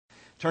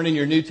Turn in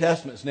your New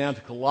Testaments now to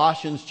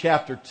Colossians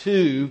chapter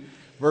 2,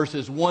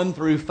 verses 1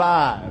 through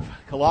 5.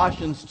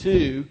 Colossians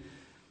 2,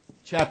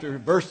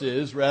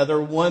 verses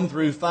 1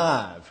 through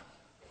 5.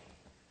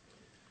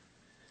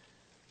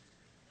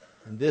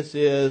 And this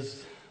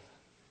is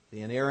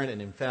the inerrant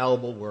and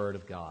infallible Word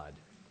of God.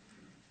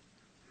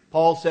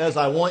 Paul says,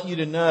 I want you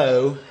to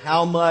know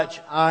how much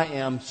I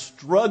am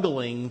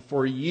struggling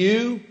for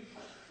you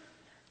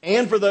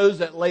and for those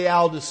at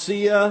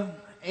Laodicea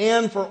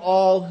and for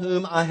all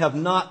whom I have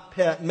not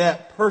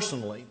met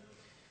personally.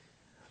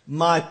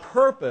 My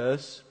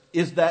purpose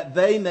is that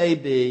they may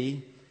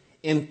be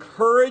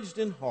encouraged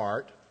in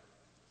heart,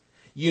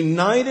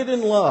 united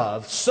in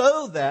love,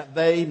 so that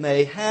they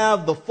may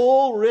have the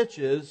full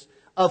riches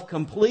of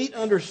complete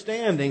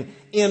understanding,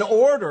 in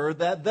order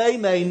that they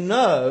may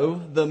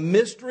know the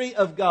mystery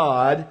of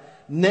God,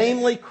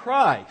 namely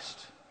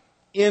Christ,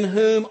 in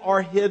whom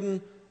are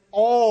hidden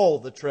all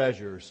the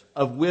treasures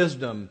of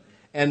wisdom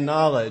and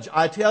knowledge.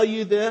 I tell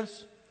you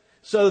this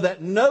so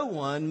that no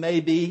one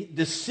may be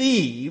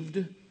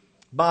deceived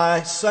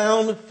by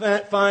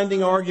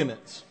sound-finding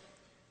arguments.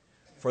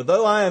 For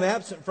though I am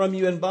absent from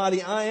you in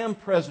body, I am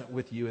present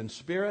with you in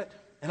spirit,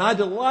 and I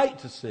delight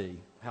to see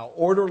how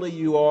orderly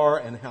you are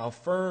and how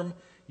firm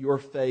your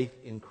faith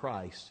in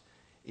Christ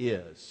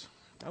is.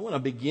 I want to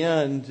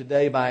begin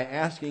today by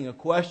asking a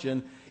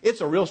question.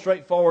 It's a real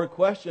straightforward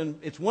question.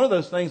 It's one of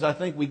those things I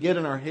think we get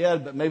in our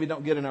head but maybe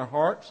don't get in our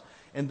hearts.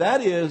 And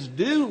that is,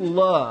 do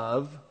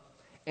love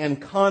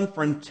and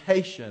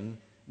confrontation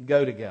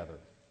go together?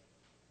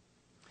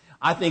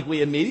 I think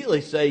we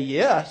immediately say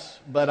yes,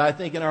 but I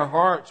think in our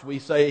hearts we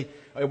say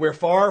we're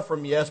far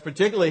from yes,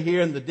 particularly here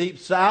in the Deep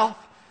South.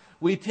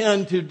 We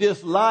tend to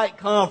dislike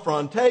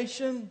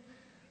confrontation.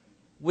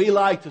 We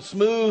like to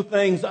smooth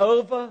things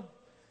over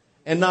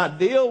and not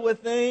deal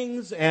with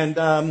things.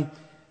 And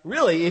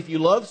really, if you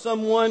love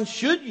someone,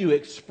 should you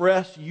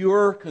express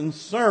your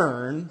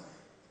concern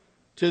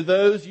to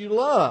those you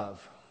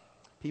love?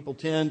 People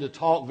tend to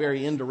talk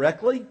very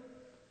indirectly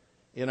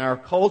in our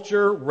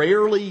culture,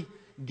 rarely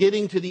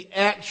getting to the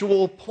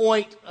actual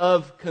point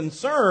of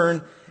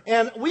concern.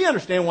 And we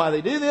understand why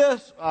they do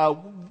this.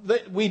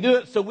 We do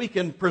it so we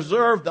can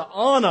preserve the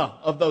honor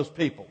of those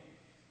people.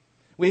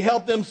 We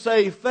help them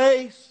save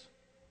face.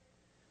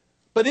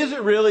 But is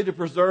it really to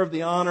preserve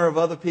the honor of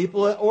other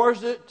people, or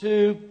is it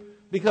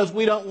because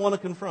we don't want to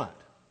confront?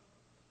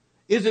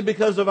 Is it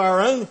because of our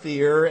own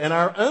fear and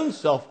our own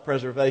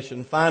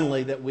self-preservation,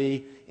 finally, that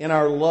we, in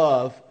our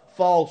love,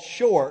 fall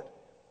short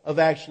of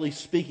actually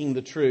speaking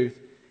the truth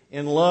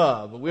in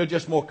love? We're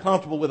just more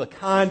comfortable with a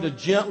kinder,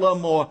 gentler,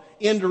 more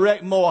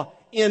indirect, more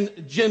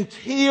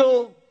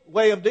genteel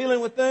way of dealing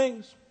with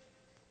things.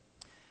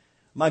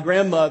 My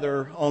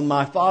grandmother on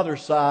my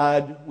father's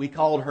side, we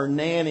called her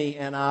Nanny,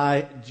 and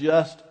I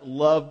just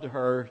loved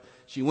her.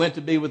 She went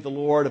to be with the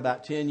Lord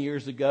about 10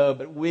 years ago,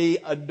 but we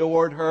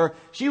adored her.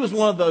 She was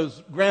one of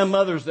those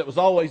grandmothers that was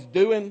always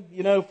doing,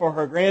 for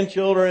her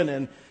grandchildren,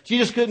 and she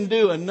just couldn't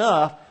do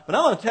enough. But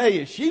I'm going to tell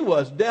you, she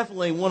was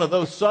definitely one of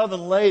those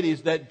southern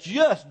ladies that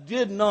just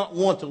did not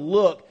want to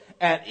look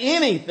at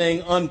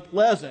anything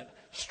unpleasant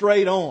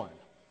straight on.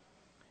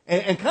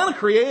 And kind of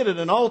created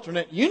an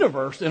alternate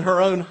universe in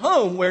her own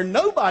home where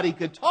nobody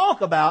could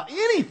talk about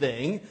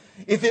anything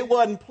if it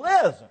wasn't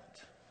pleasant.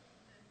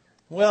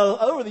 Well,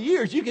 over the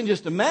years, you can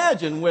just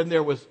imagine where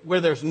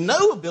there's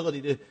no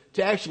ability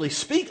to actually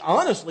speak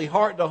honestly,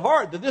 heart to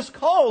heart, that this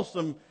caused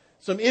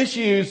some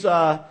issues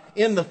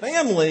in the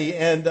family.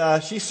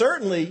 And she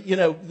certainly,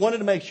 wanted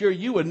to make sure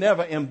you were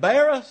never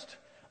embarrassed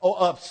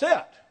or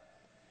upset.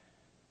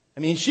 I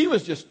mean, she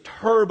was just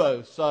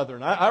turbo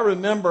Southern. I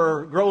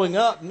remember growing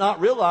up not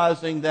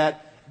realizing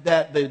that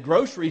the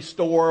grocery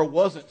store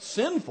wasn't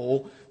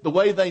sinful the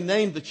way they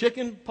named the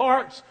chicken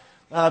parts.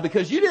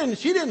 Because she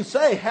didn't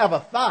say, have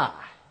a thigh.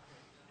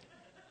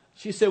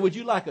 She said, would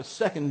you like a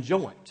second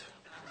joint?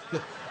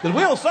 Because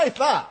we don't say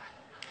thigh.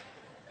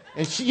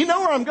 And you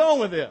know where I'm going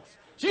with this.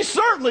 She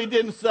certainly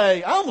didn't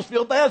say, I almost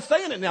feel bad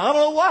saying it now, I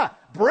don't know why,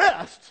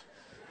 breast.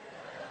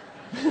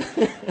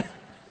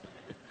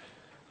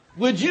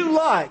 Would you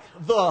like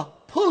the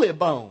pulley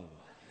bone?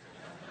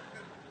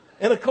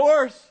 And of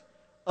course,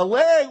 a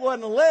leg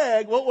wasn't a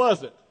leg, what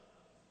was it?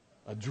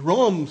 A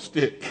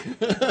drumstick.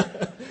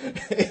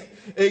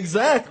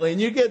 Exactly, and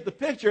you get the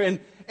picture, and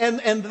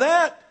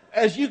that,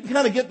 as you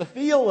kind of get the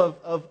feel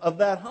of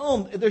that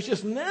home, there's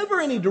just never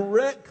any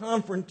direct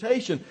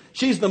confrontation.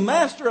 She's the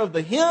master of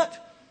the hint,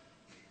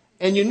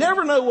 and you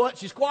never know what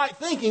she's quite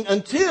thinking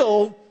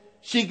until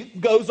she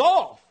goes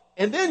off,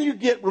 and then you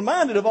get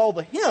reminded of all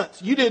the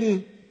hints you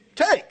didn't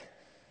take.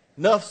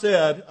 Enough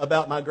said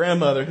about my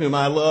grandmother, whom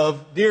I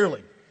love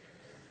dearly.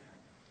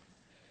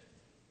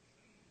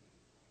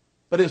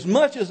 But as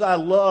much as I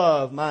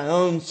love my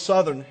own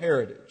Southern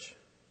heritage,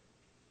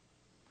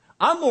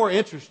 I'm more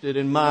interested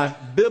in my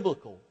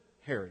biblical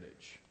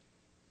heritage.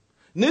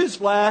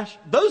 Newsflash,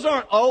 those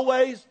aren't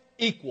always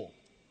equal.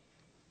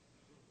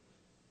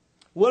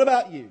 What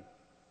about you?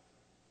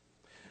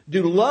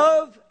 Do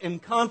love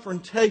and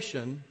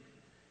confrontation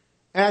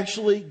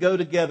actually go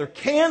together?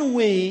 Can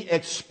we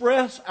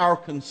express our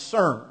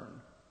concern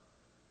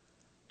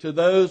to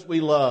those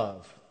we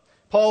love?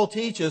 Paul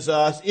teaches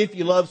us, if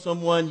you love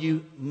someone,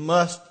 you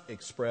must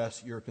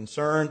express your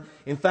concern.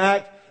 In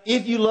fact,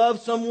 if you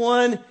love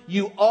someone,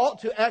 you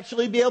ought to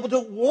actually be able to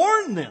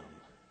warn them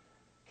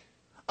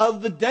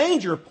of the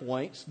danger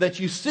points that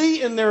you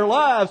see in their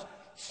lives.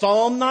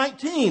 Psalm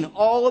 19,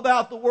 all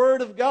about the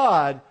Word of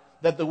God,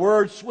 that the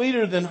Word's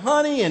sweeter than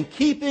honey, and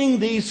keeping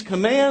these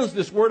commands,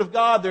 this Word of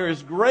God, there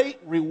is great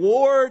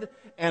reward,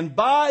 and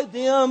by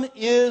them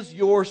is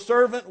your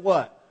servant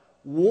what?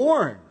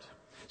 Warned.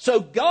 So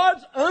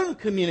God's own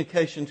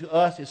communication to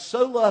us is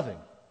so loving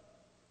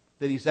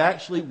that He's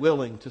actually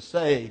willing to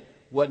say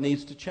what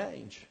needs to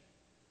change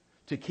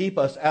to keep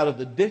us out of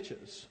the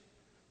ditches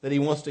that He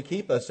wants to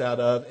keep us out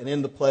of and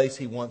in the place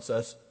He wants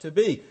us to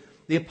be.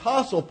 The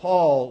Apostle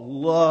Paul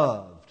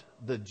loved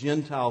the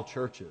Gentile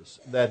churches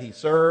that he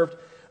served.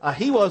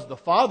 He was the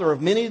father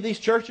of many of these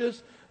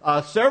churches.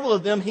 Several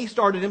of them he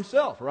started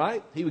himself,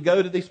 right? He would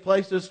go to these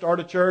places, start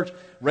a church,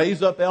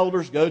 raise up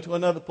elders, go to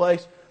another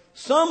place.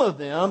 Some of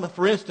them,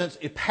 for instance,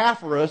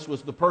 Epaphras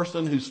was the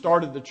person who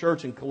started the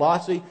church in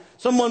Colossae.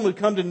 Someone would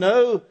come to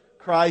know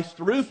Christ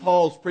through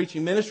Paul's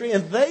preaching ministry,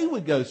 and they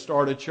would go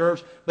start a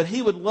church, but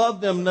he would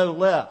love them no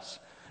less.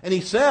 And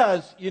he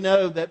says,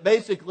 that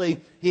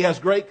basically he has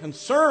great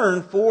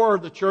concern for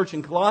the church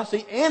in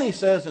Colossae, and he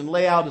says in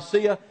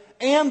Laodicea,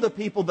 and the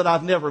people that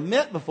I've never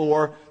met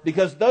before,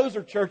 because those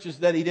are churches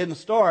that he didn't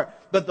start.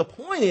 But the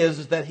point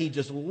is that he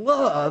just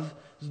loves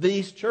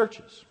these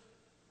churches.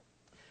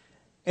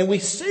 And we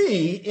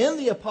see in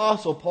the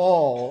Apostle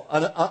Paul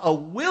a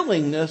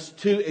willingness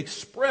to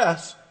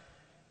express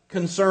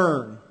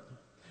concern.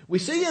 We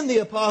see in the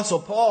Apostle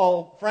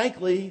Paul,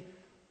 frankly,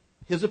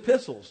 his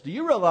epistles. Do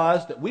you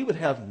realize that we would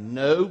have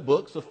no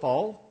books of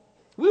Paul?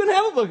 We wouldn't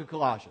have a book of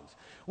Colossians.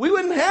 We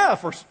wouldn't have,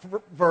 for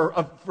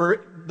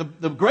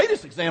the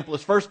greatest example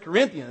is 1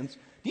 Corinthians.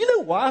 Do you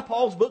know why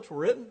Paul's books were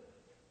written?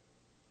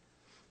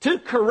 To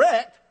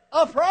correct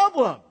a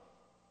problem.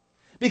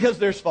 Because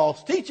there's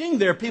false teaching,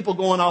 there are people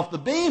going off the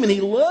beam, and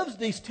he loves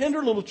these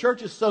tender little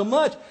churches so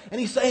much, and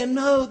he's saying,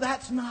 no,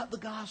 that's not the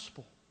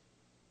gospel.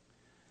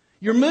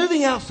 You're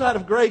moving outside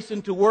of grace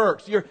into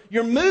works.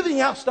 You're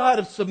moving outside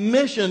of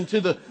submission to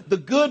the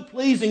good,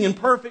 pleasing, and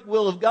perfect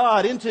will of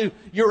God into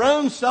your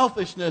own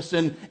selfishness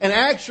and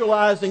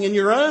actualizing in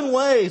your own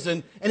ways.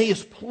 And he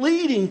is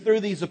pleading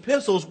through these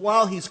epistles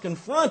while he's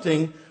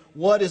confronting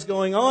what is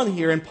going on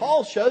here. And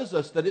Paul shows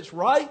us that it's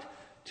right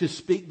to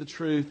speak the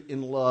truth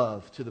in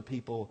love to the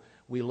people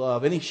we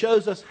love. And he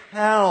shows us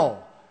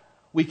how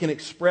we can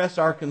express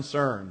our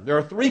concern. There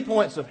are 3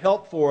 points of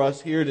help for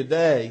us here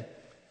today.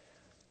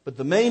 But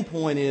the main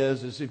point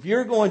is if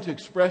you're going to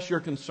express your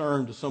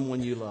concern to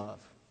someone you love,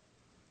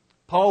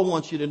 Paul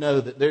wants you to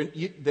know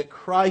that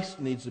Christ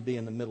needs to be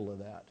in the middle of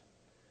that.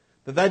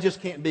 That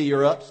just can't be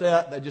your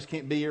upset. That just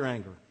can't be your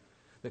anger.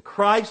 That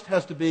Christ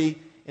has to be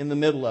in the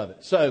middle of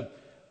it. So,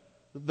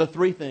 the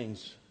 3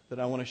 things that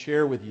I want to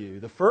share with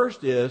you. The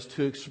first is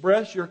to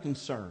express your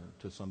concern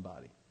to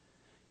somebody.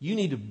 You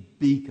need to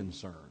be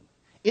concerned.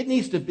 It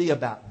needs to be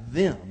about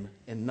them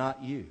and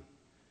not you.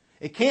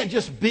 It can't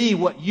just be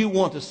what you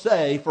want to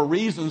say for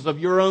reasons of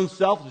your own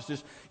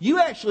selfishness. You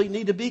actually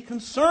need to be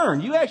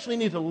concerned. You actually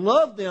need to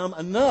love them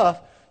enough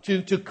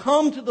to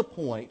come to the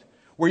point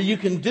where you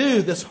can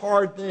do this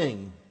hard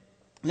thing.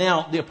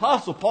 Now, the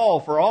Apostle Paul,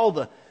 for all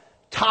the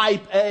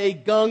type A,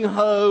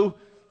 gung-ho,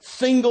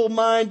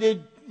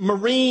 single-minded,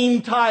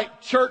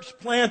 marine-type church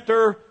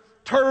planter,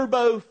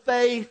 turbo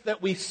faith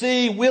that we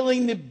see,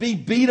 willing to be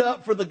beat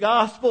up for the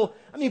gospel.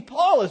 I mean,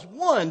 Paul is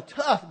one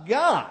tough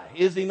guy,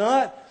 is he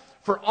not?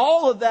 For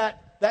all of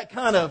that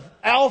kind of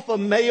alpha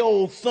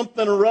male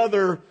something or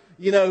other,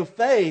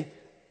 faith,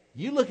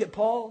 you look at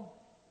Paul,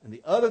 and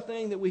the other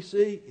thing that we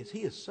see is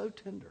he is so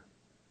tender.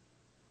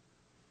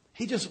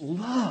 He just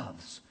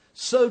loves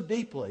so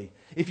deeply.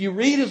 If you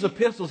read his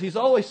epistles, he's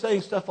always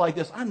saying stuff like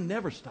this: I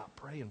never stop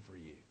praying for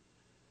you.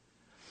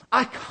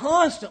 I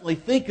constantly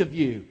think of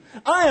you.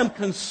 I am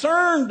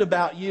concerned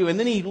about you. And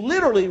then he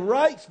literally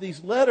writes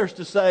these letters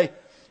to say,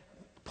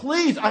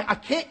 please, I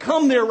can't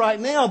come there right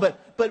now, but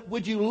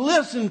would you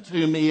listen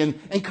to me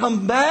and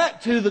come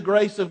back to the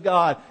grace of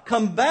God.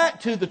 Come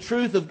back to the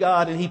truth of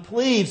God. And he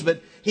pleads,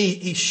 but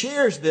he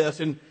shares this.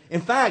 And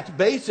in fact,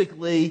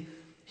 basically,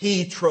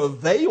 he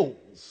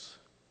travails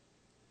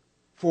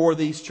for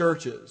these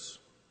churches.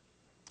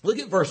 Look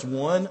at verse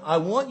 1. I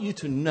want you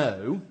to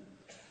know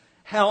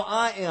how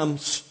I am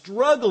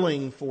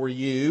struggling for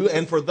you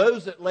and for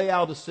those at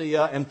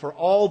Laodicea and for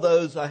all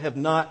those I have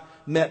not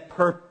met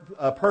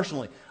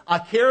personally. I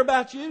care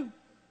about you.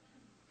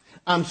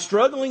 I'm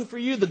struggling for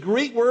you. The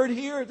Greek word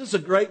here, this is a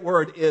great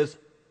word, is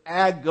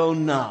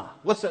agona.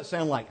 What's that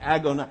sound like?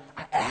 Agona.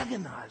 I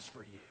agonize for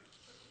you.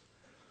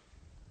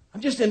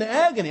 I'm just in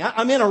agony.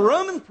 I'm in a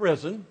Roman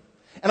prison,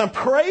 and I'm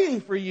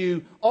praying for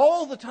you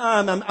all the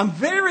time. I'm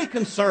very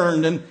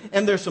concerned,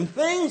 and there's some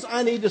things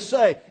I need to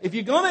say. If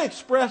you're going to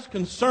express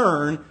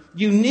concern,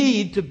 you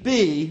need to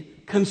be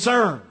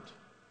concerned.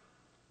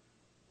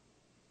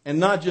 and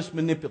not just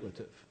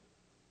manipulative.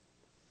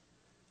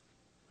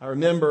 I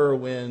remember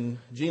when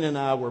Gina and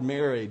I were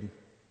married,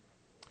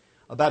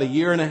 about a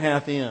year and a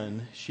half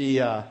in, she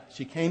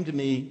came to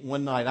me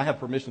one night. I have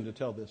permission to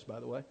tell this, by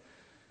the way.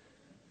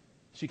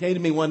 She came to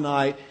me one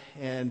night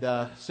and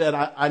said,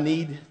 I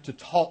need to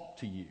talk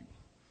to you.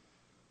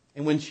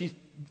 And when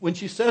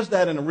she says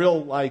that in a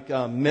real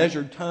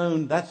measured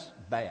tone, that's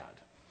bad.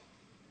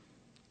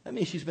 That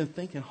means she's been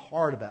thinking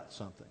hard about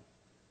something.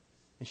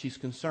 And she's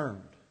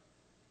concerned.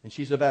 And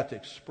she's about to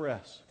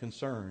express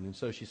concern. And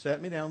so she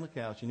sat me down on the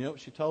couch. And you know what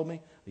she told me?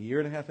 A year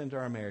and a half into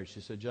our marriage, she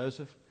said,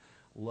 Joseph,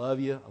 I love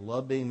you. I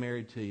love being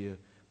married to you.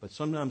 But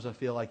sometimes I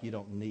feel like you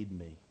don't need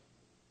me.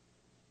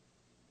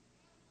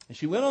 And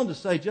she went on to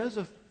say,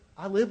 Joseph,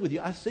 I live with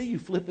you. I see you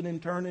flipping and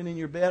turning in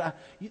your bed.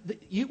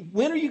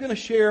 When are you going to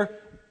share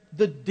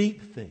the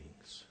deep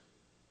things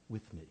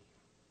with me?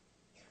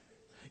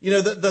 You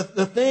know,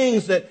 the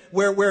things that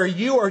where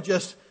you are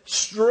just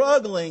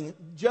struggling.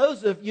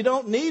 Joseph, you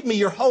don't need me.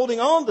 You're holding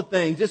on to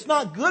things. It's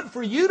not good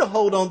for you to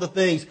hold on to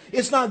things.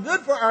 It's not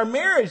good for our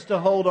marriage to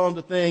hold on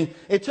to things.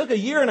 It took a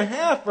year and a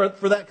half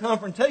for that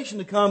confrontation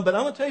to come, but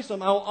I'm going to tell you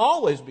something. I'll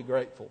always be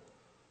grateful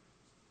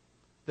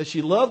that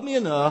she loved me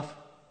enough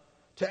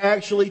to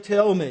actually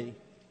tell me.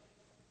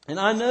 And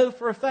I know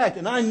for a fact,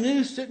 and I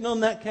knew sitting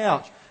on that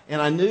couch,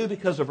 and I knew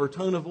because of her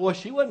tone of voice,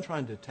 she wasn't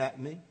trying to attack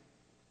me.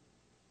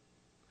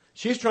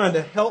 She was trying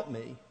to help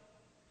me.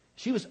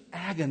 She was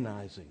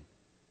agonizing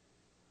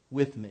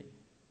with me.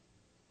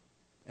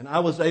 And I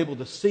was able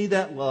to see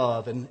that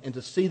love and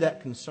to see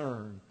that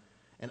concern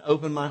and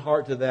open my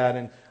heart to that.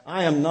 And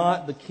I am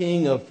not the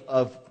king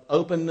of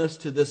openness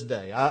to this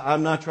day.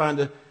 I'm not trying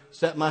to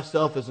set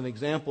myself as an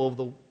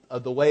example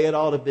of the way it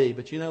ought to be.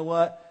 But you know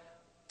what?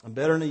 I'm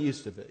better than I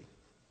used to be.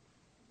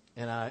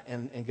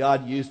 And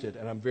God used it,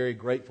 and I'm very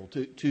grateful.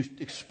 To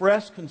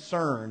express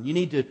concern, you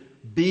need to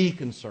be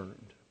concerned.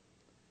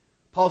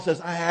 Paul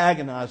says, I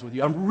agonize with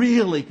you. I'm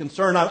really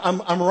concerned.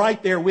 I'm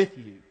right there with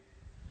you.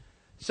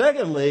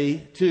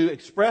 Secondly, to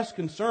express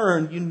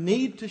concern, you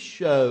need to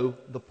show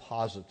the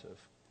positive.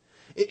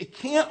 It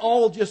can't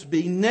all just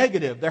be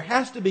negative. There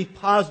has to be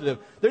positive.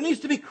 There needs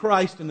to be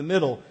Christ in the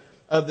middle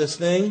of this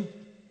thing.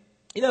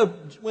 You know,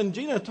 when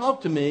Gina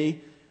talked to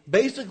me,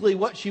 basically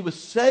what she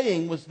was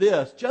saying was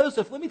this: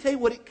 Joseph, let me tell you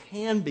what it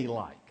can be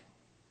like.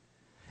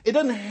 It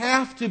doesn't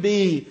have to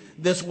be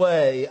this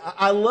way.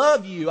 I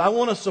love you. I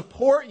want to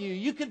support you.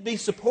 You could be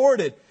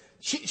supported.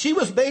 She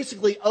was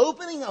basically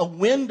opening a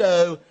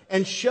window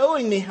and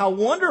showing me how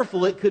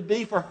wonderful it could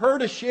be for her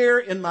to share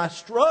in my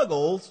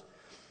struggles,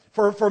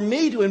 for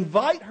me to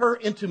invite her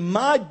into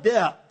my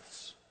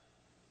depths,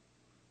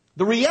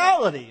 the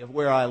reality of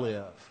where I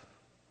live,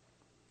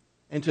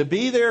 and to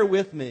be there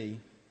with me.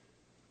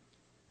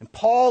 And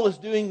Paul is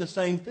doing the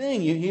same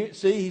thing. You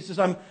see, he says,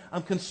 I'm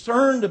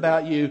concerned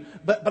about you,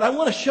 but I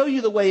want to show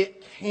you the way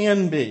it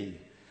can be.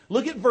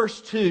 Look at verse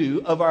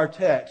 2 of our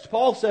text.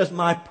 Paul says,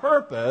 my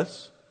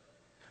purpose,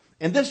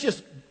 and this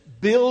just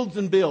builds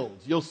and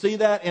builds. You'll see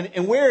that.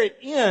 And where it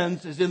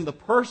ends is in the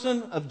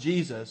person of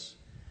Jesus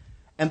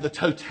and the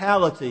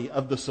totality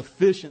of the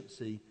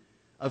sufficiency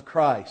of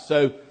Christ.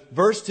 So,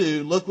 verse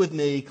 2, look with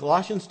me,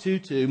 Colossians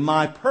 2:2,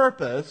 my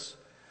purpose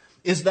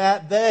is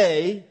that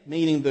they,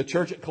 meaning the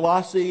church at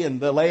Colossae and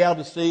the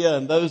Laodicea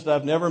and those that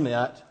I've never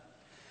met,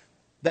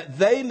 that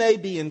they may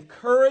be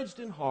encouraged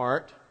in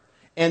heart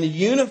and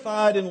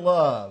unified in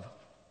love,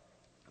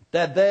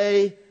 that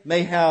they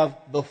may have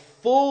the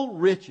full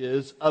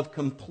riches of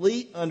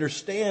complete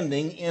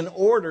understanding in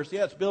order, see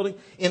how it's building,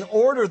 in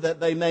order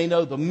that they may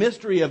know the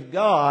mystery of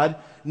God,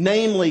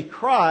 namely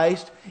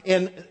Christ,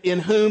 in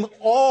whom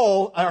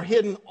all are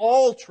hidden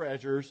all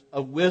treasures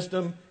of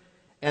wisdom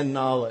and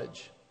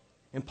knowledge.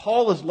 And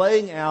Paul is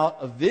laying out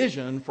a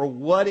vision for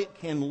what it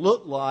can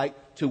look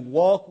like to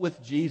walk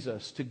with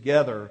Jesus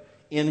together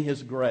in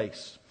His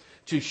grace,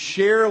 to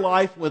share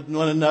life with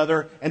one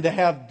another, and to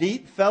have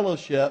deep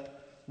fellowship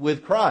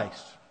with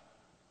Christ.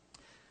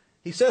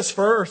 He says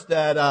first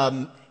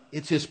that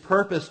it's his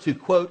purpose to,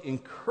 quote,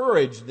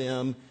 encourage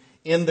them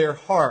in their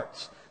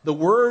hearts. The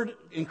word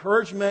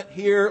encouragement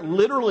here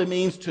literally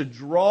means to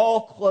draw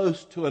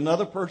close to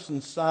another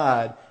person's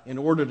side in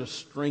order to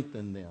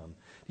strengthen them.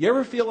 You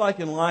ever feel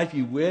like in life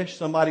you wish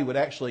somebody would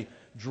actually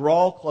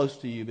draw close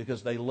to you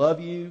because they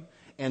love you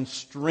and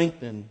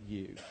strengthen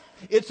you?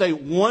 It's a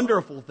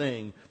wonderful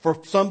thing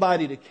for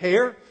somebody to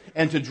care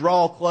and to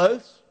draw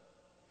close.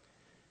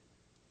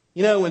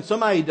 You know, when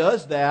somebody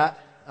does that,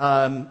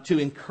 to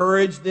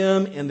encourage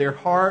them in their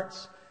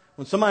hearts,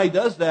 when somebody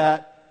does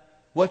that,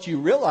 what you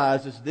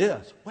realize is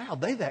this: wow,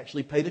 they've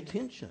actually paid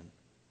attention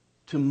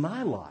to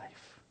my life.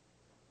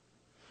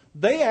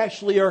 They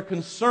actually are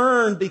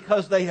concerned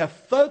because they have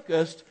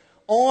focused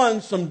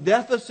on some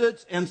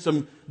deficits and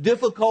some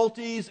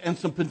difficulties and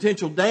some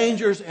potential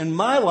dangers in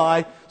my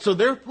life. So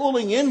they're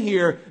pulling in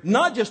here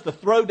not just to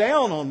throw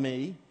down on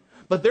me,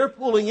 but they're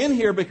pulling in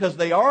here because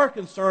they are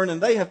concerned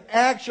and they have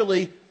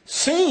actually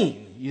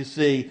seen, you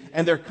see,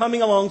 and they're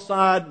coming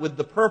alongside with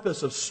the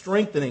purpose of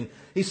strengthening.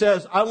 He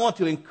says, I want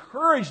to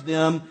encourage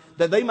them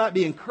that they might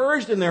be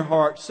encouraged in their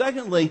heart.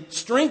 Secondly,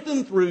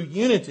 strengthened through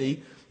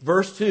unity.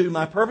 Verse 2,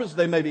 my purpose is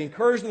they may be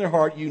encouraged in their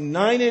heart,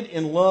 united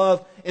in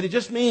love, and it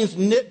just means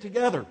knit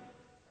together.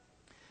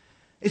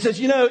 He says,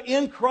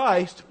 in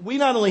Christ, we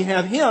not only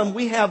have Him,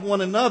 we have one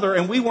another,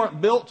 and we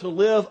weren't built to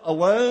live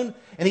alone.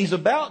 And He's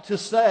about to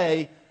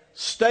say,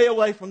 stay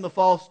away from the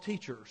false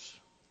teachers,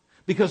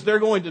 because they're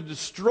going to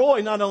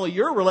destroy not only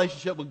your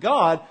relationship with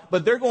God,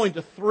 but they're going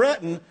to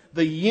threaten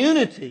the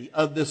unity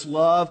of this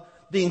love,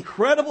 the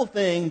incredible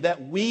thing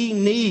that we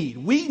need.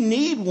 We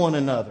need one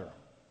another.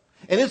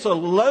 And it's a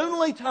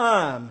lonely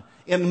time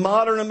in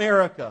modern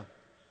America.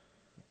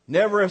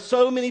 Never have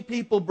so many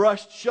people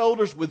brushed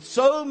shoulders with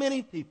so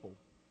many people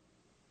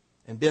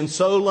and been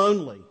so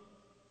lonely.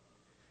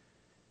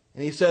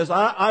 And he says,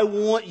 I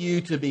want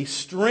you to be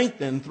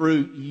strengthened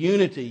through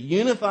unity,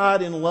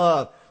 unified in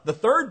love. The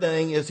third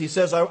thing is, he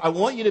says, I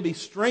want you to be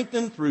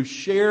strengthened through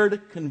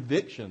shared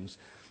convictions.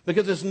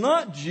 Because it's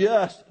not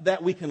just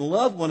that we can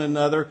love one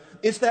another,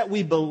 it's that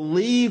we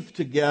believe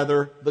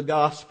together the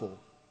gospel.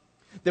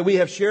 That we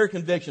have shared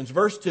convictions.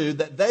 Verse 2,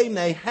 that they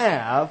may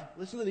have,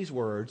 listen to these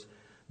words,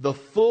 the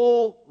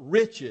full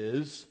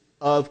riches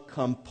of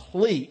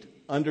complete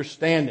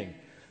understanding.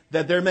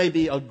 That there may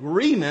be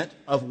agreement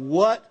of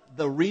what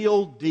the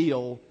real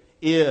deal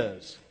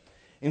is.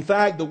 In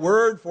fact, the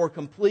word for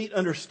complete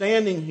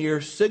understanding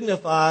here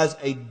signifies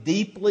a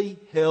deeply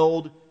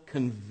held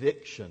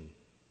conviction.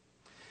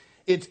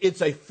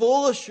 It's a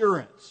full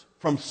assurance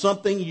from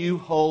something you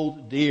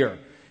hold dear.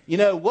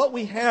 What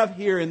we have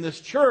here in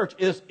this church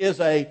is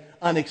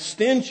an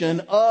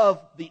extension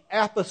of the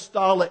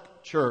apostolic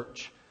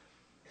church,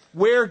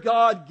 where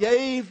God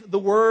gave the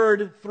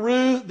word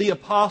through the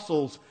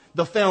apostles,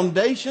 the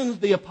foundations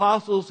the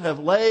apostles have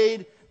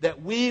laid,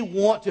 that we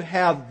want to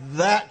have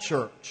that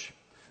church,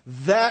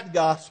 that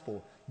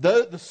gospel,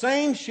 the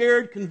same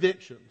shared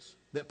convictions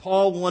that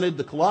Paul wanted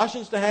the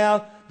Colossians to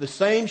have, the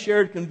same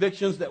shared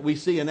convictions that we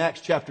see in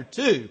Acts chapter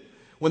 2,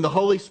 when the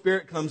Holy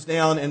Spirit comes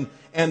down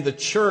and the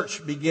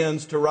church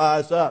begins to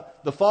rise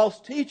up. The false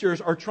teachers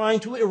are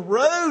trying to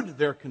erode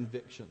their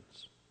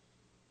convictions.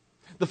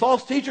 The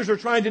false teachers are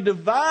trying to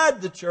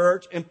divide the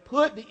church and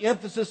put the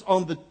emphasis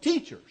on the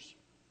teachers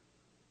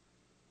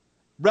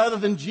rather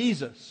than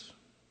Jesus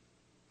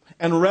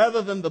and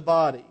rather than the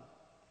body.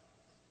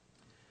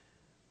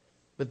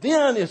 But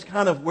then is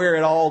kind of where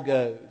it all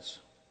goes.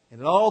 And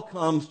it all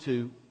comes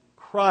to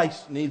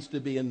Christ needs to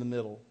be in the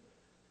middle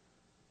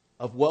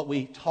of what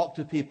we talk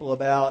to people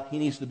about. He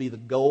needs to be the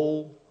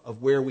goal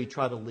of where we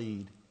try to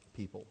lead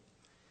people.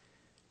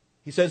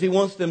 He says he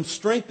wants them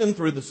strengthened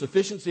through the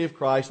sufficiency of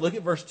Christ. Look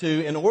at verse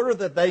 2. In order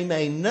that they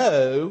may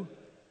know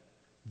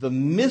the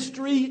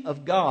mystery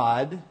of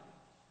God,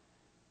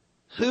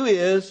 who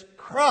is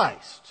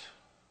Christ,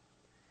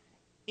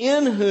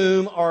 in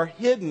whom are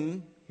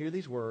hidden, hear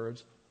these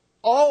words,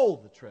 all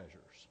the treasures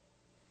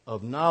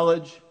of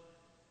knowledge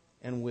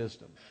and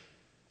wisdom.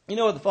 You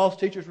know what the false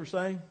teachers were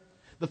saying?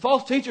 The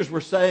false teachers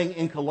were saying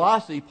in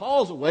Colossae,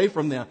 Paul's away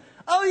from them.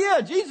 Oh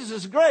yeah, Jesus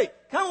is great.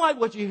 Kind of like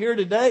what you hear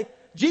today.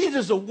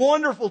 Jesus is a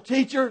wonderful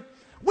teacher.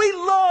 We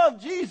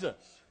love Jesus.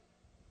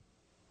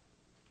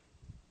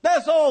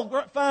 That's all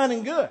fine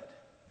and good.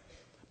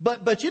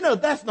 But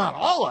that's not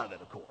all of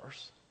it, of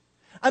course.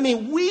 I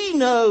mean, we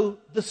know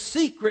the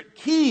secret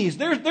keys.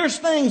 There's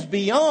things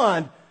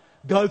beyond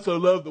God so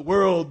loved the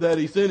world that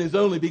He sent His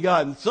only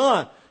begotten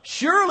Son.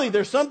 Surely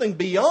there's something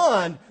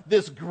beyond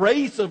this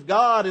grace of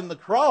God in the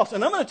cross.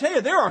 And I'm going to tell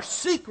you, there are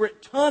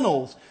secret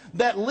tunnels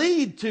that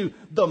lead to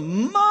the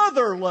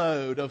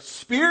motherlode of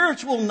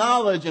spiritual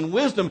knowledge and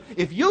wisdom.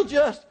 If you'll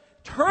just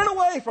turn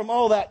away from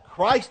all that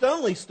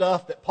Christ-only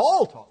stuff that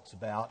Paul talks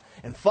about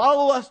and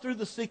follow us through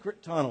the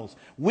secret tunnels,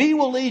 we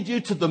will lead you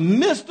to the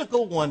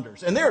mystical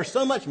wonders. And there is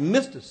so much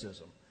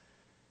mysticism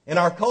in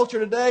our culture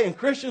today, and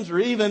Christians are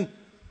even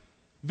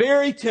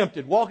very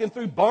tempted, walking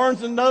through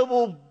Barnes &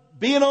 Noble,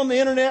 being on the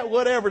internet,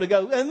 whatever, to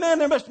go, and man,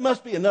 there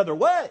must be another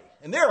way.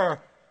 And there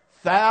are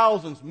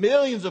thousands,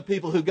 millions of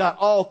people who got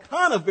all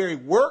kind of very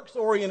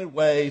works-oriented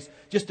ways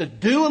just to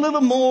do a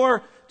little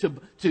more,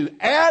 to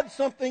add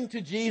something to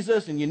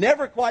Jesus, and you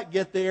never quite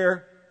get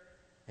there,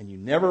 and you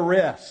never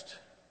rest.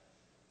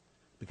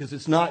 Because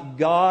it's not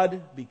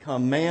God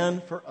become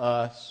man for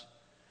us,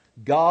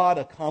 God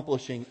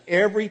accomplishing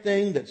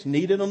everything that's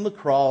needed on the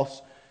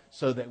cross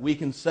so that we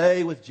can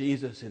say with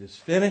Jesus, it is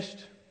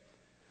finished,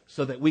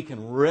 so that we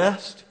can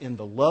rest in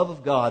the love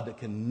of God that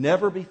can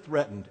never be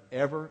threatened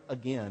ever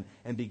again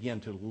and begin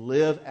to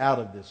live out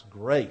of this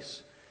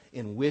grace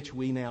in which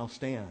we now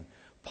stand.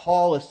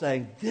 Paul is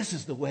saying this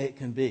is the way it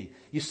can be.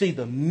 You see,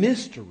 the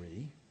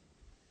mystery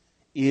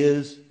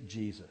is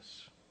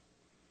Jesus.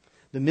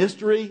 The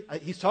mystery,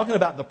 he's talking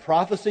about the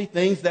prophecy,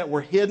 things that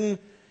were hidden.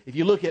 If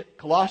you look at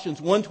Colossians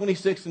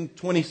 1:26 and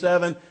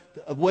 27,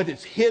 of what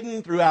is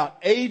hidden throughout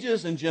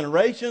ages and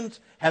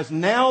generations has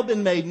now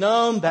been made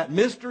known. That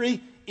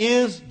mystery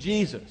is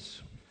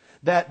Jesus.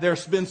 That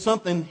there's been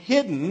something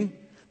hidden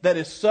that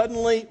is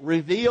suddenly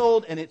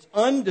revealed, and it's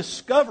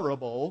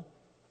undiscoverable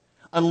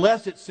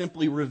unless it's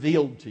simply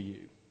revealed to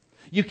you.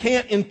 You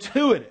can't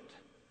intuit it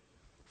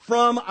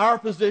from our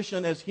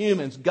position as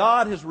humans.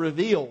 God has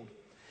revealed.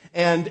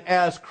 And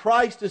as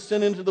Christ is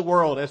sent into the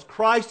world, as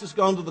Christ has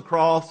gone to the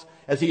cross,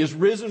 as He is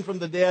risen from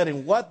the dead,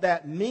 and what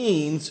that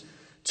means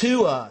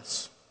to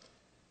us.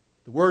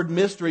 The word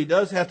mystery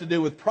does have to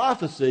do with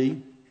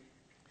prophecy,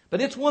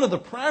 but it's one of the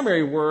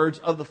primary words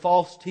of the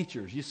false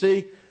teachers. You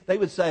see, they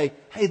would say,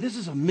 hey, this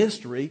is a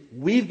mystery.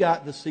 We've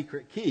got the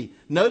secret key.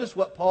 Notice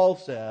what Paul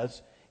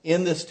says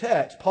in this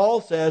text.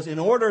 Paul says, in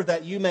order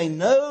that you may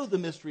know the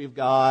mystery of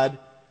God,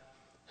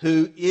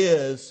 who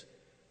is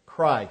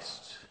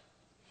Christ.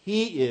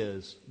 He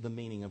is the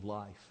meaning of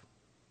life.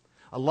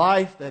 A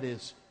life that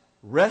is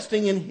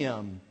resting in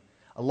Him.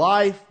 A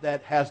life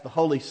that has the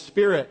Holy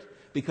Spirit,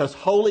 because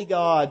holy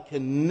God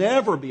can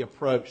never be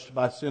approached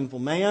by sinful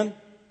man.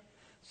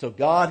 So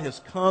God has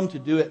come to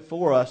do it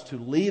for us, to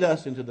lead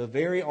us into the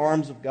very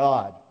arms of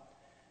God.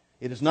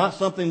 It is not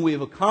something we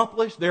have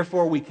accomplished,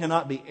 therefore we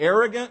cannot be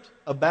arrogant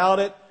about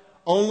it,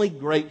 only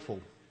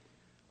grateful,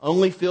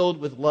 only filled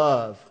with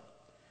love.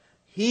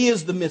 He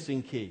is the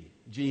missing key,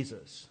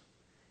 Jesus.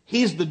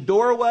 He's the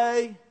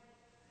doorway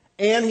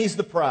and He's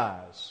the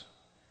prize.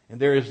 And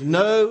there is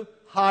no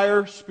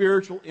higher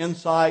spiritual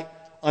insight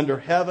under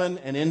heaven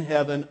and in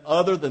heaven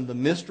other than the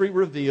mystery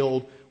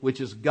revealed,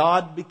 which is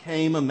God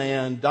became a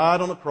man,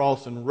 died on a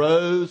cross, and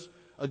rose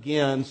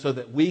again so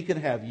that we could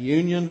have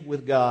union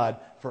with God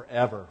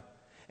forever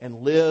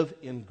and live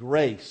in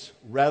grace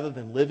rather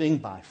than living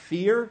by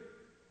fear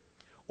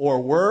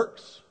or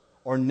works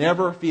or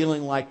never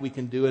feeling like we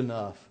can do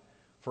enough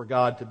for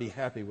God to be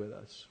happy with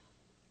us.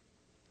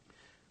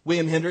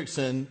 William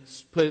Hendrickson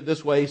put it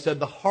this way. He said,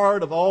 the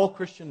heart of all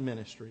Christian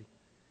ministry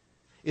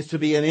is to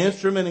be an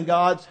instrument in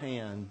God's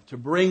hand to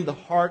bring the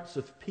hearts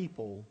of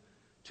people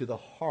to the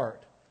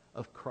heart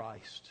of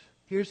Christ.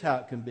 Here's how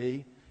it can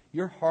be.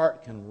 Your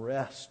heart can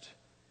rest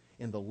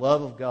in the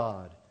love of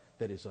God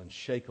that is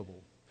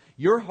unshakable.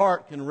 Your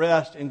heart can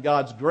rest in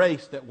God's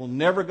grace that will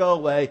never go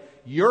away.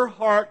 Your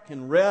heart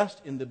can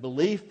rest in the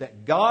belief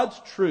that God's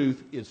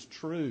truth is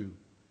true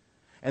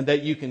and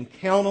that you can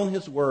count on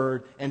His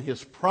Word, and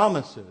His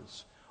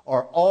promises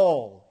are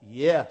all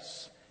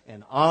yes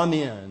and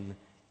amen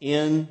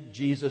in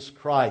Jesus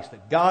Christ.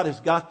 That God has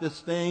got this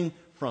thing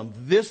from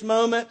this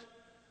moment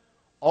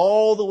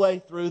all the way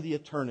through the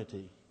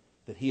eternity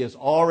that He has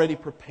already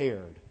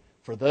prepared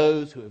for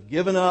those who have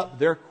given up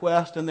their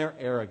quest and their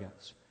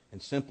arrogance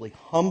and simply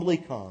humbly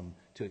come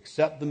to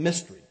accept the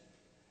mystery,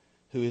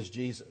 who is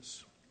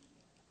Jesus.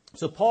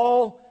 So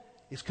Paul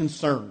is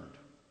concerned,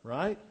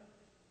 right?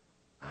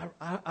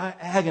 I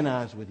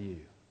agonize with you.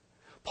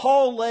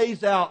 Paul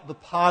lays out the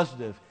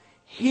positive.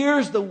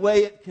 Here's the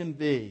way it can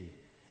be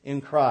in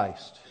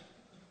Christ.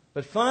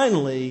 But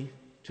finally,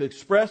 to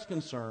express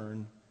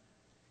concern,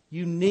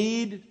 you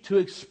need to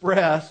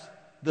express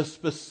the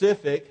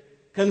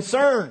specific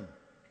concern.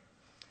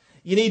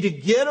 You need to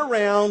get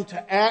around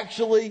to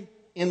actually,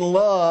 in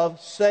love,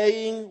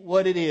 saying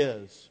what it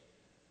is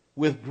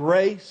with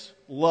grace,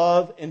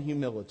 love, and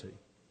humility.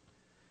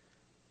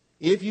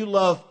 If you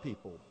love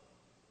people,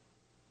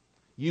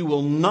 you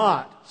will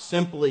not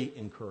simply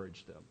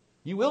encourage them.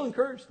 You will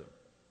encourage them.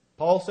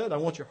 Paul said, I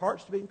want your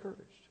hearts to be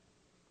encouraged.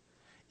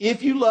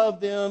 If you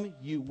love them,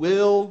 you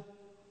will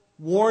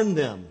warn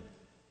them.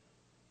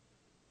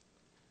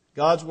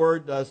 God's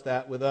Word does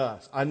that with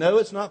us. I know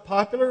it's not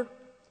popular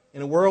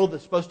in a world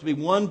that's supposed to be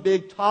one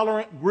big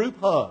tolerant group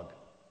hug,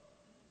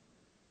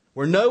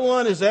 where no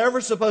one is ever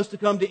supposed to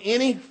come to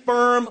any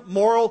firm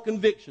moral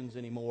convictions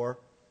anymore.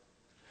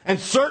 And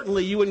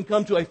certainly you wouldn't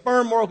come to a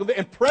firm moral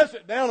conviction and press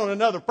it down on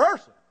another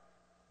person.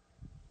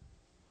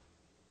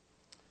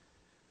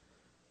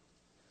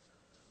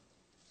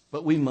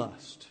 But we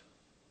must.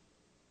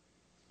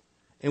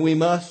 And we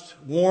must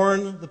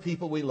warn the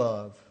people we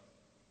love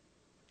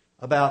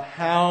about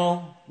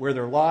how, where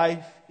their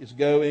life is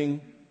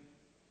going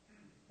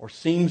or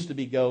seems to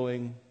be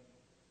going,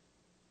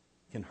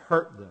 can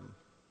hurt them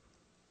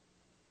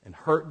and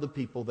hurt the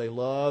people they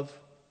love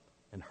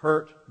and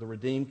hurt the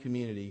redeemed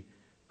community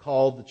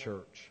called the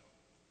church.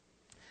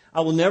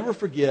 I will never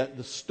forget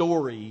the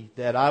story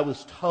that I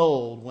was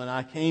told when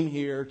I came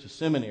here to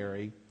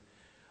seminary.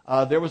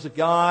 There was a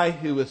guy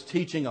who was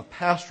teaching a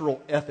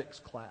pastoral ethics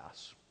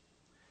class.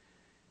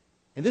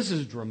 And this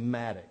is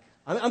dramatic.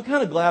 I'm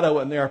kind of glad I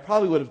wasn't there. I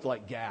probably would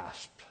have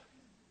gasped.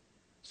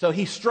 So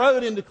he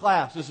strode into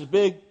class. This is a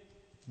big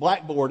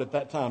blackboard at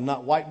that time,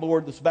 not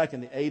whiteboard. This is back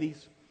in the 80s.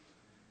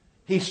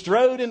 He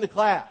strode into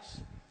class.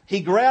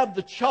 He grabbed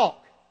the chalk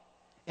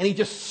and he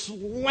just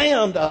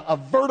slammed a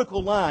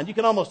vertical line. You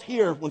can almost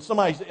hear when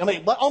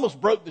it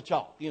almost broke the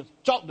chalk.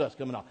 Chalk dust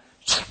coming off.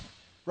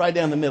 Right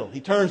down the middle.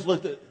 He turns,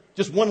 looked at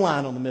just one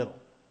line on the middle.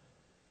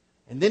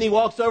 And then he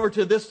walks over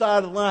to this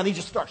side of the line. He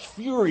just starts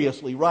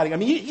furiously writing.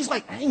 He's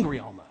like angry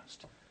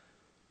almost.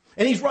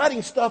 And he's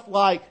writing stuff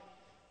like,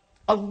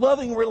 a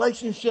loving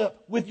relationship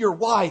with your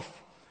wife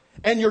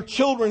and your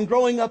children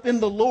growing up in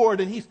the Lord.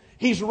 And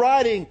He's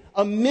writing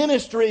a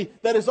ministry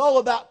that is all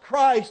about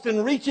Christ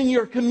and reaching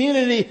your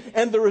community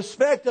and the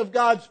respect of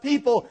God's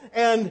people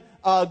and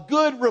a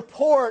good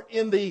report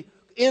in the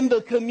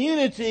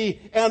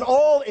community and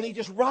he's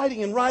just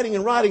writing and writing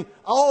and writing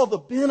all the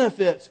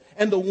benefits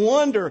and the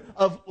wonder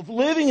of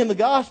living in the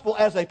gospel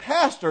as a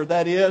pastor,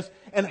 that is,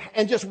 and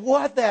just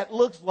what that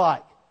looks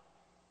like.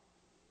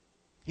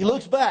 He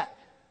looks back.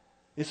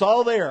 It's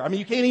all there. I mean,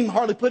 you can't even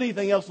hardly put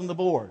anything else on the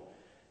board.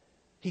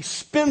 He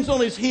spins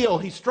on his heel.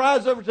 He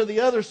strides over to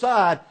the other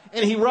side,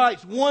 and he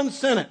writes one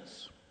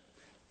sentence.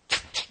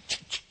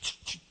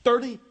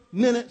 30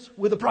 minutes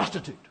with a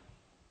prostitute.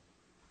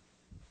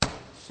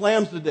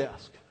 Slams the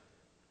desk.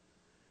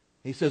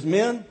 He says,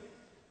 men,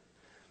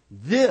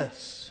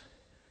 this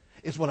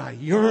is what I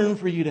yearn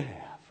for you to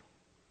have.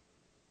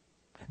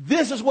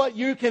 This is what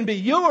you can be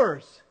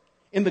yours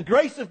in the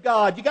grace of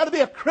God. You got to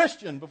be a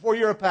Christian before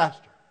you're a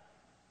pastor.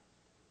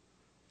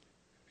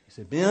 He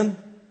said, Ben,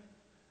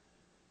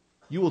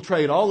 you will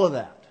trade all of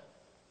that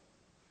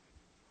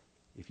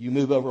if you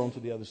move over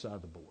onto the other side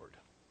of the board.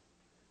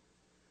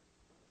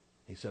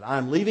 He said,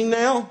 I'm leaving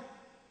now,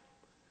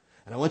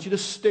 and I want you to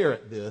stare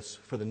at this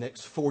for the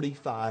next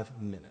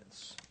 45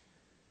 minutes.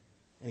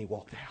 And he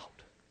walked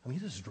out. I mean,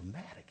 this is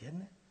dramatic,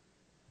 isn't it?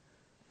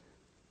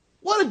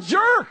 What a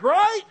jerk,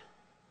 right?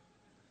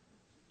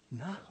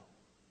 No.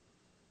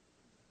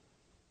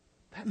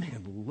 That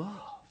man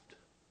loved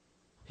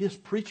his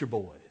preacher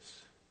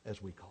boys,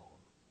 as we call them.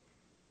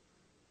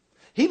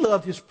 He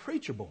loved his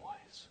preacher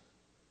boys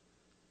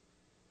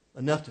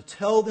enough to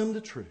tell them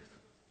the truth,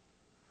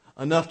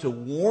 enough to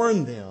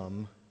warn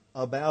them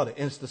about it.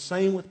 And it's the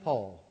same with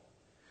Paul.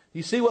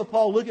 You see what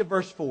Paul, look at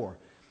verse 4.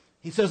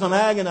 He says, I'm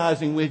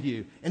agonizing with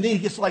you. And then he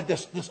gets like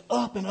this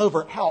up and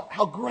over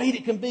how great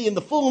it can be and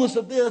the fullness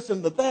of this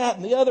and the that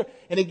and the other.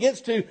 And it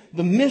gets to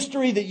the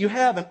mystery that you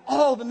have and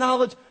all the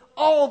knowledge,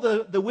 all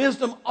the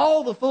wisdom,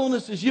 all the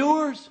fullness is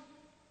yours.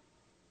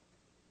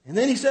 And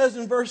then he says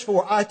in verse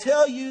 4, I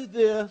tell you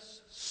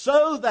this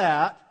so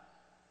that,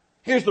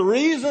 here's the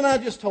reason I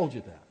just told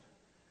you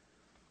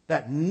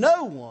that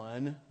no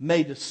one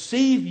may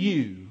deceive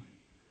you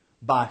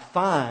by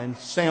fine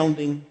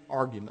sounding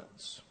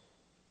arguments.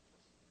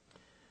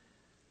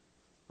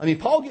 I mean,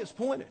 Paul gets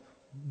pointed.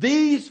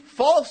 These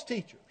false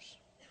teachers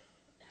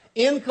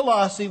in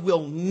Colossae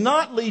will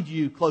not lead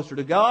you closer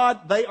to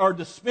God. They are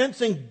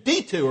dispensing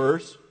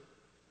detours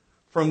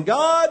from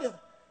God.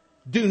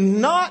 Do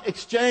not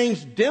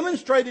exchange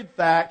demonstrated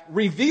fact,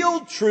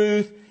 revealed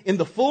truth in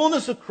the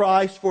fullness of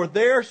Christ for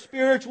their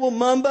spiritual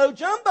mumbo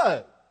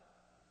jumbo.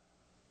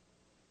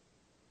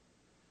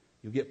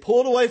 You'll get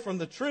pulled away from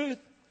the truth.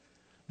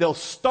 They'll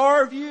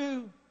starve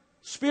you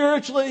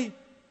spiritually.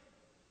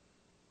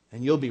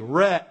 And you'll be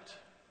wrecked.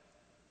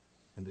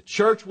 And the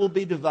church will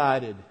be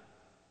divided.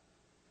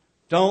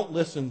 Don't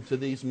listen to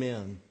these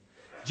men.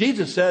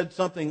 Jesus said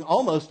something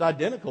almost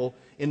identical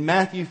in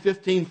Matthew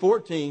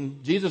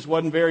 15:14. Jesus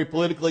wasn't very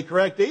politically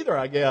correct either,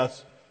 I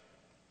guess.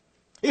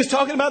 He was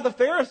talking about the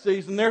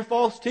Pharisees and their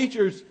false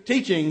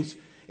teachings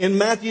in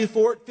Matthew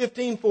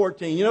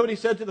 15:14. You know what he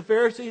said to the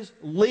Pharisees?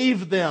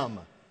 Leave them.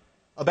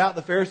 About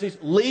the Pharisees,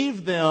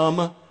 leave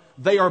them.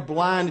 They are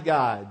blind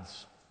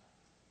guides.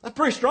 That's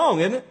pretty strong,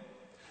 isn't it?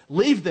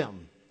 Leave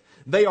them.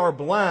 They are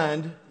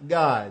blind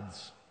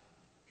guides.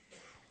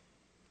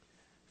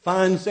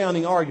 Fine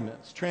sounding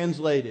arguments,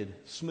 translated,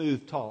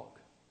 smooth talk,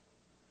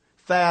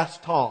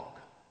 fast talk.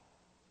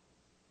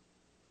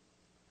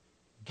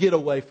 Get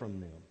away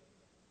from them.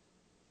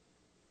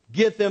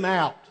 Get them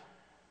out.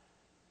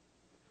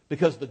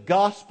 Because the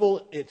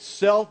gospel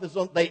itself is,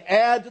 they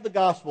add to the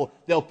gospel.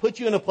 They'll put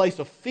you in a place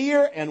of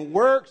fear and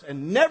works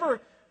and never,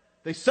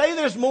 they say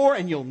there's more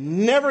and you'll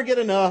never get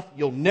enough.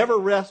 You'll never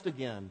rest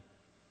again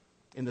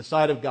in the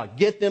sight of God.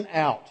 Get them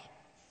out.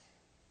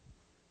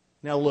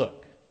 Now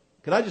look,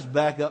 could I just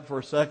back up for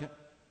a second?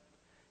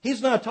 He's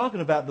not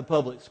talking about the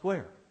public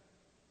square.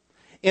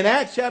 In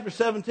Acts chapter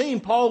 17,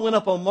 Paul went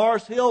up on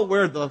Mars Hill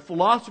where the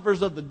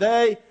philosophers of the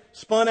day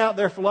spun out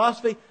their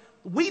philosophy.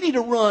 We need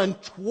to run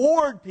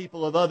toward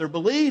people of other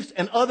beliefs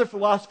and other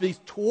philosophies,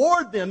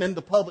 toward them in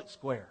the public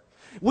square.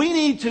 We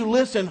need to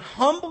listen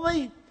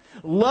humbly,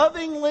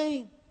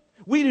 lovingly.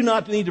 We do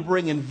not need to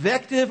bring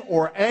invective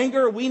or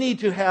anger. We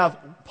need to have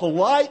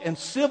polite and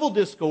civil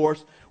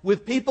discourse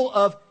with people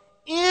of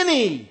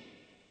any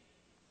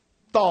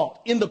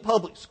thought in the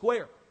public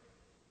square.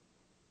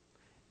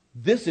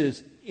 This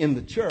is in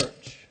the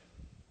church.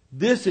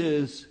 This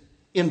is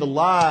in the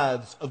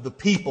lives of the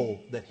people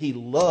that he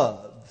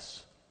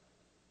loves.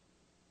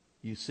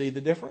 You see the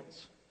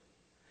difference?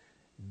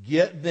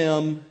 Get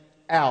them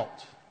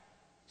out.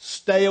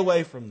 Stay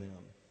away from them.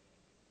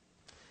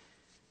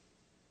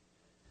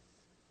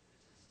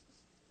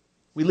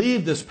 We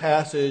leave this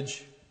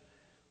passage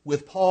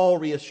with Paul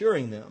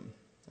reassuring them.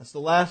 That's the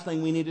last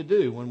thing we need to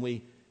do when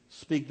we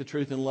speak the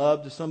truth in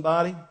love to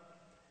somebody.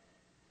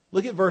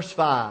 Look at verse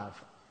 5.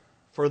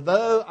 For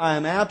though I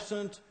am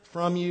absent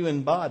from you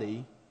in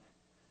body,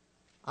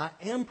 I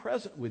am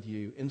present with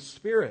you in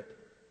spirit,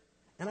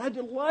 and I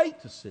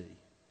delight to see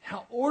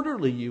how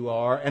orderly you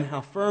are, and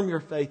how firm your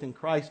faith in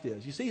Christ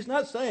is. You see, he's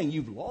not saying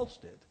you've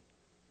lost it.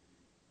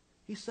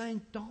 He's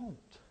saying, don't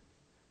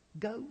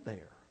go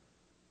there.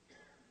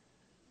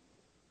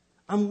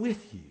 I'm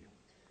with you.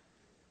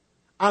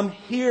 I'm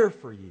here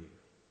for you.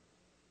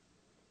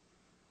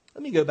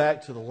 Let me go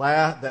back to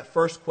that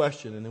first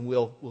question, and then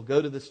we'll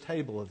go to this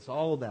table. It's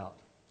all about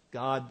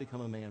God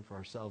become a man for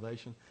our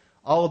salvation.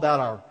 All about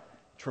our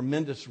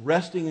tremendous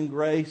resting in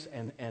grace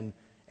and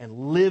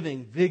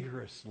living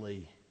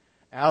vigorously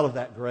out of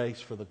that grace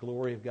for the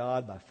glory of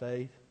God by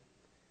faith.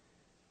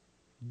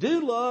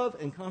 Do love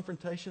and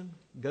confrontation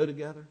go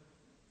together?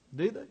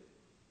 Do they?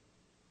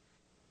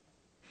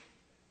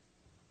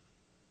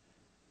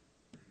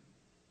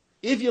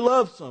 If you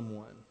love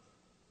someone,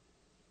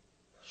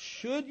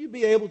 should you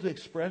be able to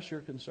express your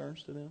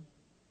concerns to them?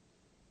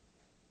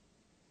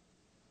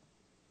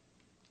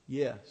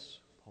 Yes,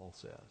 Paul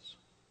says.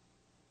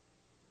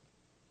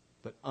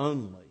 But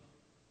only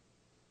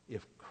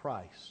if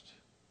Christ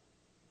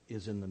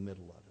is in the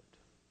middle of it.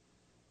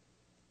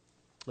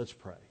 Let's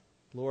pray.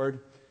 Lord,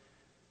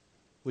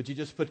 would you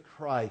just put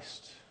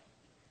Christ,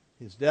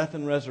 His death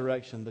and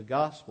resurrection, the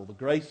gospel, the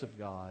grace of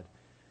God,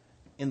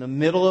 in the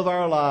middle of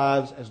our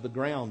lives as the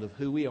ground of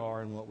who we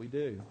are and what we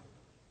do.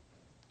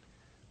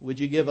 Would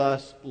you give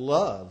us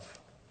love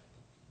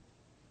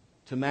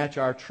to match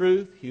our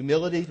truth,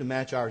 humility to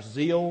match our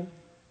zeal.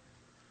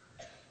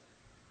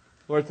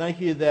 Lord, thank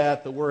you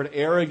that the word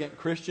arrogant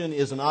Christian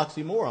is an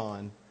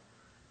oxymoron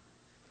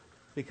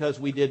because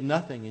we did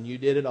nothing and you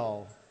did it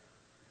all.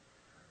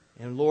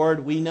 And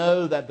Lord, we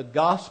know that the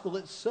gospel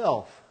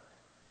itself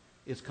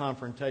is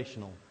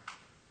confrontational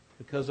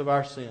because of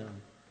our sin.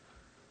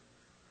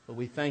 But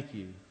we thank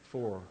you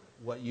for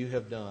what you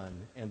have done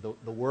and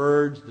the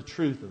words, the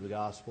truth of the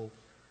gospel.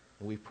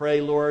 And we pray,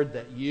 Lord,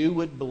 that you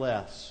would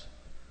bless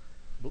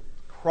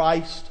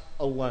Christ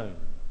alone.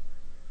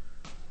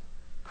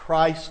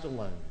 Christ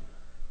alone.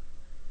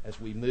 As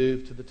we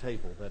move to the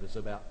table that is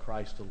about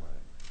Christ alone.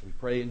 We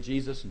pray in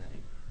Jesus'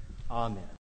 name. Amen.